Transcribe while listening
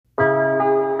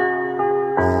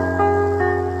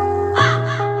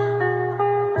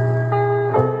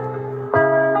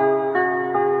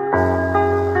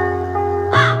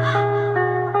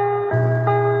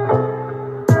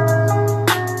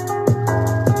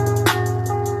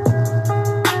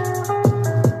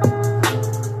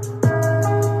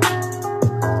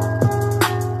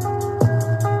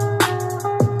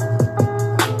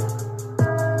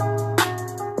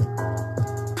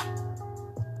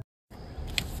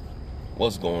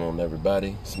What's going on,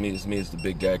 everybody? It's me, it's the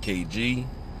big guy KG.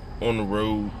 On the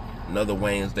road, another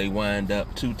Wednesday wind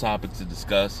up. 2 topics to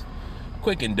discuss,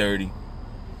 quick and dirty.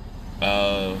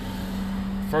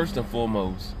 First and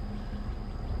foremost,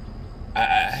 I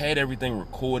had everything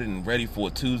recorded and ready for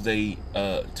a Tuesday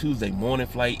morning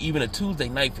flight, even a Tuesday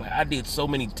night flight. I did so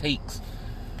many takes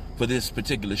for this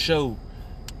particular show,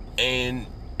 and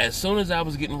as soon as I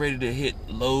was getting ready to hit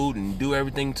load and do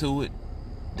everything to it,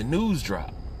 the news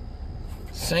dropped.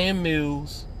 Sam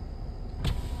Mills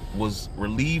was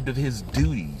relieved of his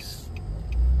duties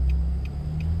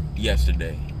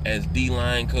yesterday as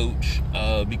D-line coach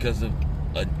because of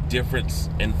a difference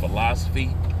in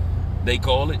philosophy, they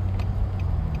call it.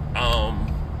 A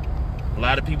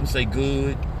lot of people say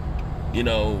good. You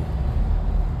know,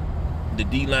 the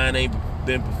D-line ain't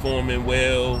been performing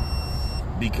well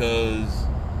because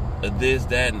of this,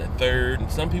 that, and the third.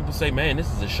 And some people say, man, this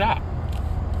is a shock.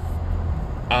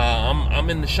 I'm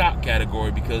in the shock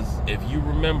category because if you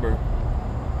remember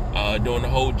during the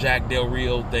whole Jack Del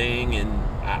Rio thing, and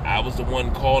I was the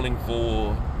one calling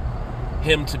for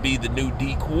him to be the new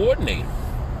D coordinator,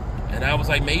 and I was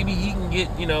like, maybe he can get,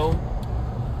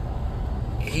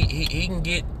 he can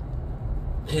get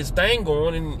his thing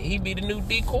going and he be the new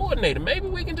D coordinator. Maybe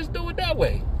we can just do it that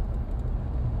way.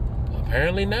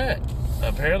 Apparently not.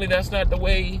 Apparently that's not the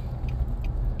way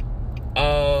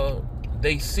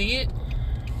they see it.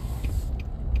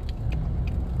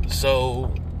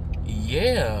 So,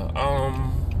 yeah,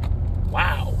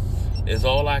 wow, is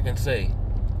all I can say.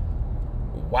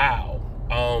 Wow.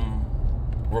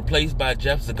 Replaced by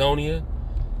Jeff Zagonia.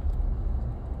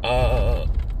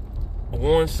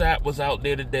 Warren Sapp was out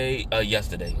there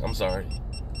yesterday.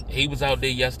 He was out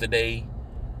there yesterday,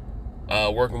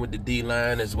 working with the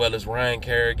D-line as well as Ryan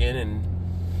Kerrigan. And,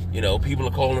 people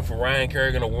are calling for Ryan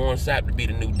Kerrigan or Warren Sapp to be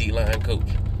the new D-line coach.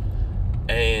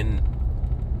 And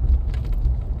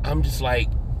I'm just like,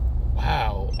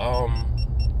 wow,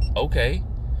 okay.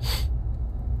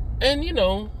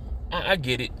 And, I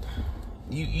get it.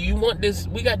 You want this,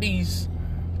 we got these,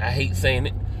 I hate saying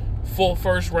it, 4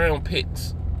 first-round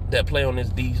picks that play on this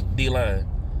D-line.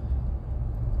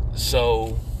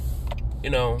 So,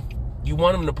 you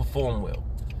want them to perform well.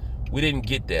 We didn't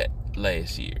get that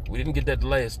last year. We didn't get that the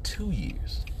last 2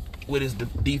 years. Where does the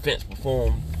defense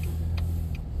perform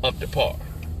up to par?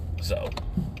 So,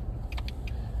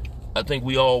 I think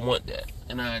we all want that.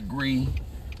 And I agree.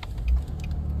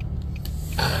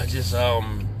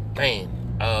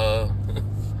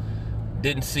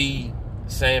 Didn't see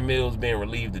Sam Mills being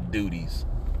relieved of duties.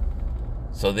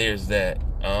 So there's that.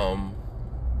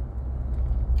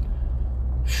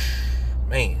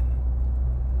 Man,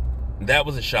 that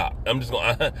was a shock. I'm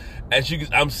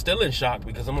still in shock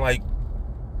because I'm like,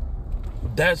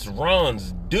 that's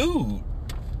Ron's dude.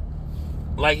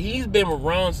 Like, he's been with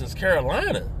Ron since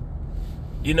Carolina.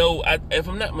 If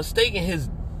I'm not mistaken, his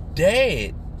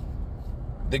dad,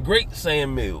 the great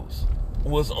Sam Mills,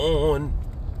 was on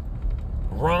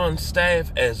Ron's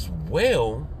staff as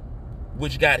well,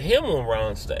 which got him on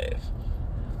Ron's staff.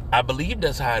 I believe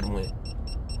that's how it went.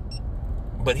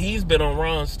 But he's been on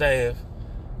Ron's staff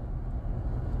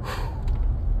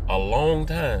a long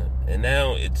time, and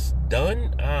now it's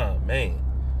done. Man,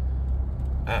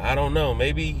 I don't know.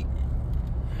 Maybe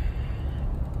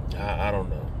I don't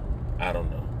know.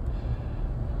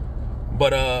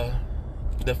 But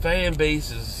the fan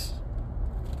base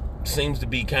seems to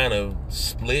be kind of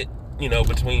split,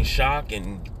 between shock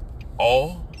and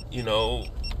awe,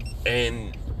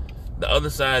 and the other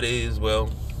side is,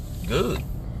 well, good.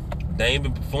 They ain't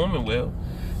been performing well.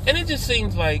 And it just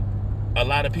seems like a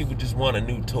lot of people just want a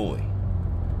new toy.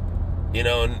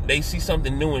 And they see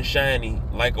something new and shiny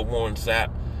like a Warren Sapp,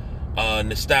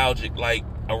 nostalgic like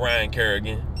a Ryan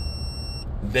Kerrigan.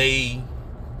 They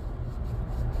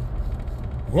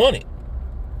want it.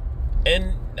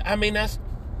 And that's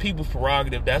people's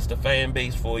prerogative. That's the fan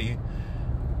base for you.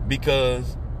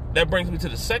 Because that brings me to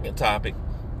the second topic.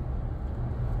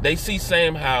 They see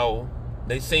Sam Howell.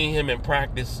 They seen him in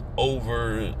practice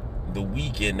over the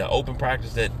weekend, the open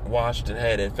practice that Washington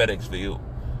had at FedEx Field.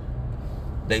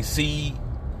 They see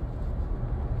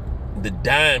the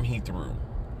dime he threw.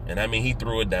 And he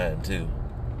threw a dime too.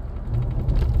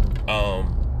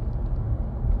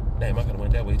 Damn, I could have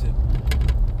went that way too.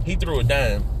 He threw a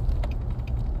dime.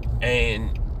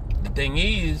 And the thing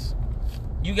is,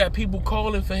 you got people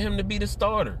calling for him to be the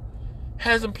starter.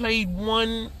 Hasn't played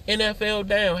one NFL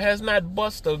down. Has not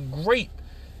bust a grape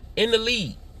in the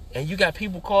league. And you got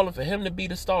people calling for him to be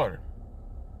the starter.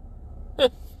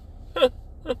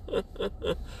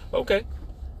 Okay.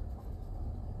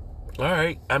 All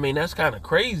right. That's kind of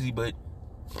crazy, but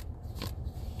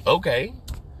Okay.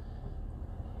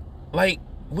 Like,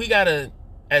 we gotta,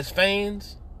 as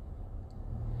fans,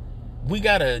 we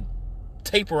gotta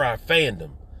taper our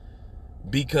fandom,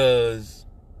 because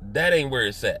that ain't where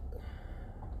it's at.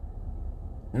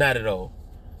 Not at all.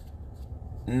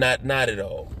 Not at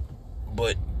all.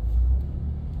 But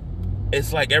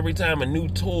it's like every time a new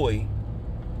toy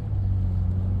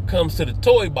comes to the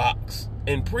toy box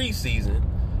in preseason,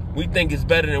 we think it's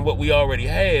better than what we already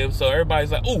have. So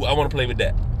everybody's like, ooh, I want to play with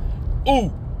that.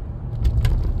 Ooh,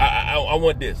 I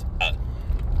want this.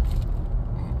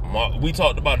 We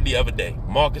talked about it the other day.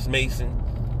 Marcus Mason,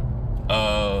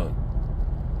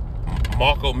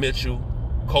 Marco Mitchell,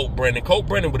 Colt Brennan. Colt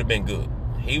Brennan would have been good.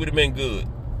 He would have been good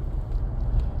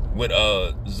with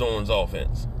Zorn's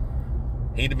offense.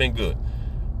 He'd have been good.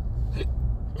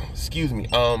 Excuse me.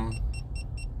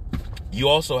 You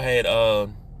also had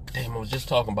damn, I was just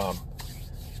talking about him.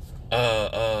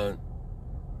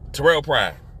 Terrell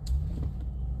Pryor.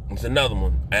 It's another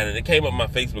one, and it came up in my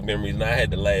Facebook memories, and I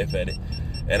had to laugh at it.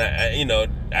 And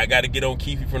I got to get on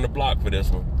Keefe from the block for this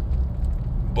one.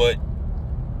 But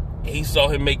he saw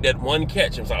him make that one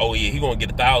catch, and was like, "Oh yeah, he gonna get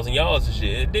 1,000 yards and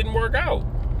shit." It didn't work out,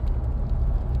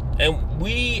 and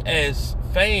we as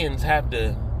fans have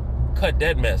to cut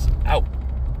that mess out,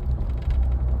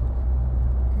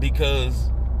 because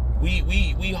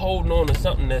we holding on to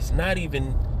something that's not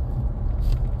even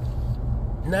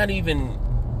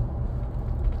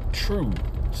true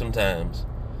sometimes.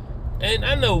 And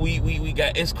I know we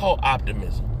got, it's called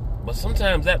optimism, but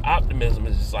sometimes that optimism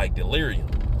is just like delirium.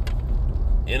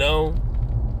 You know,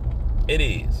 it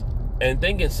is. And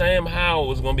thinking Sam Howell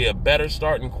was going to be a better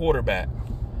starting quarterback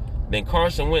than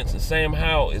Carson Wentz, and Sam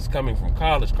Howell is coming from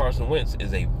college. Carson Wentz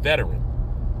is a veteran.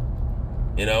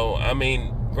 You know, I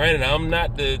mean, granted, I'm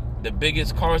not the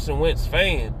biggest Carson Wentz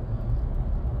fan,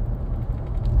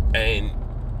 and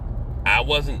I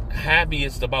wasn't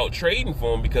happiest about trading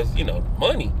for him because, you know,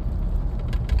 money.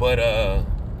 But,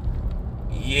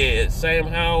 yeah, Sam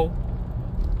Howell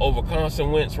over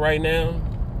Carson Wentz right now?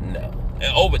 No.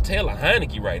 And over Taylor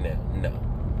Heineke right now?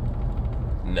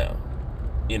 No.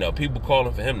 You know, people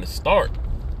calling for him to start.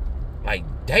 Like,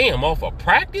 damn, off of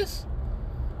practice?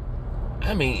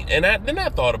 I mean, and then I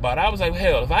thought about it. I was like,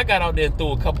 hell, if I got out there and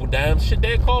threw a couple dimes, shit,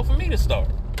 they'd call for me to start.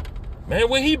 Man,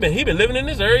 where he been? He been living in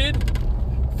this area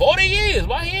 40 years.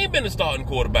 Why he ain't been a starting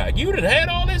quarterback? You done had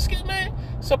all this shit, man?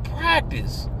 It's a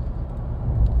practice.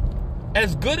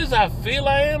 As good as I feel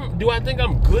I am, do I think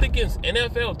I'm good against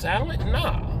NFL talent?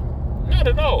 Nah, not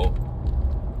at all.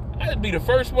 I'd be the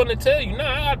first one to tell you,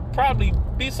 nah, I'd probably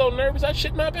be so nervous I'd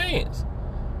shit my pants.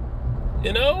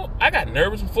 You know, I got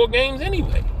nervous before games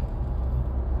anyway.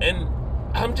 And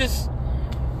I'm just,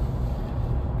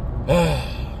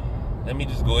 let me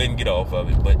just go ahead and get off of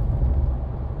it. But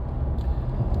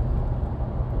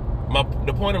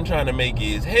the point I'm trying to make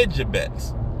is hedge your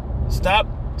bets. Stop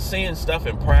seeing stuff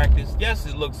in practice. Yes,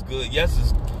 it looks good.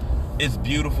 Yes, it's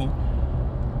beautiful.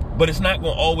 But it's not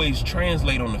going to always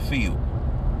translate on the field.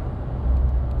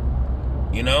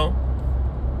 You know?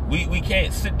 We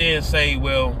can't sit there and say,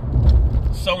 well,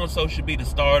 so-and-so should be the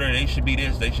starter. They should be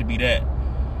this. They should be that.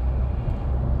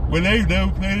 When they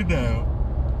never played it down.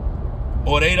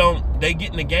 Or they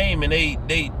get in the game and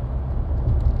they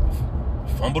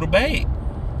fumble the bag.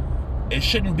 It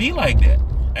shouldn't be like that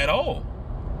at all.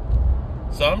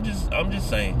 So I'm just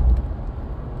saying.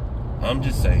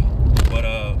 But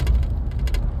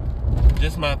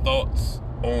just my thoughts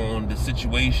on the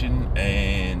situation,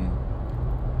 and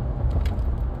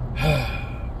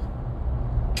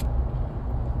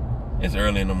it's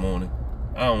early in the morning.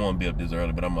 I don't want to be up this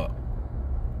early, but I'm up.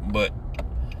 But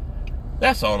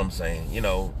that's all I'm saying. You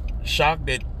know, shocked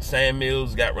that Sam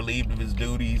Mills got relieved of his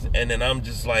duties, and then I'm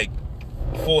just like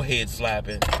forehead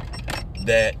slapping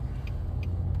that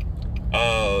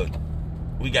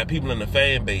we got people in the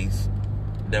fan base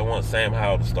that want Sam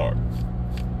Howell to start.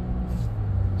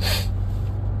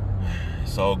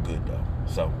 It's all good though.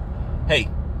 So, hey,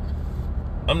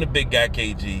 I'm the big guy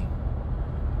KG.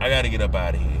 I gotta get up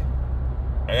out of here.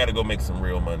 I gotta go make some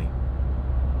real money.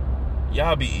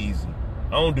 Y'all be easy.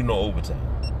 I don't do no overtime.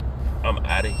 I'm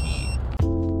out of here.